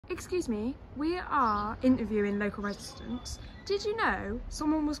Excuse me, we are interviewing local residents. Did you know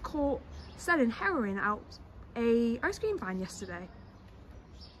someone was caught selling heroin out a ice cream van yesterday?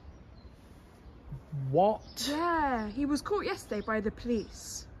 What? Yeah, he was caught yesterday by the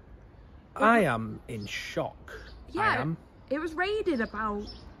police. I am in shock. Yeah, I am. It was raided about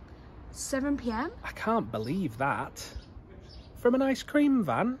 7 p.m. I can't believe that. From an ice cream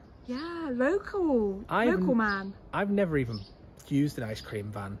van? Yeah, local man. I've never even used an ice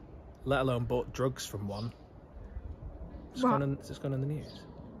cream van, let alone bought drugs from one. It's gone in the news.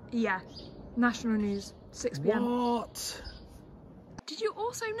 Yeah, national news, 6 p.m. What? Did you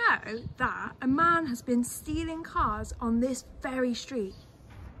also know that a man has been stealing cars on this very street?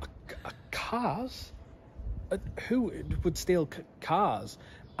 Cars? Who would steal cars?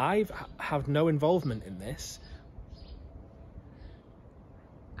 I have no involvement in this.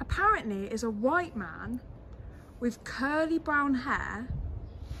 Apparently it's a white man with curly brown hair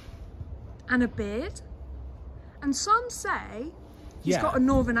and a beard, and some say he's got a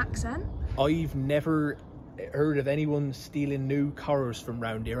northern accent. I've never heard of anyone stealing new cars from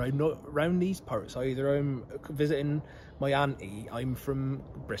round here. I'm not round these parts. Either I'm visiting my auntie, I'm from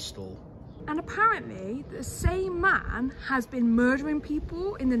Bristol. And apparently the same man has been murdering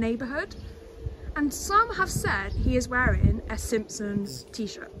people in the neighbourhood, and some have said he is wearing a Simpsons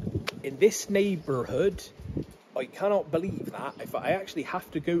t-shirt. In this neighbourhood, I cannot believe that. If I actually have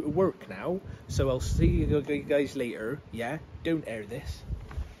to go to work now, so I'll see you guys later. Yeah, don't air this.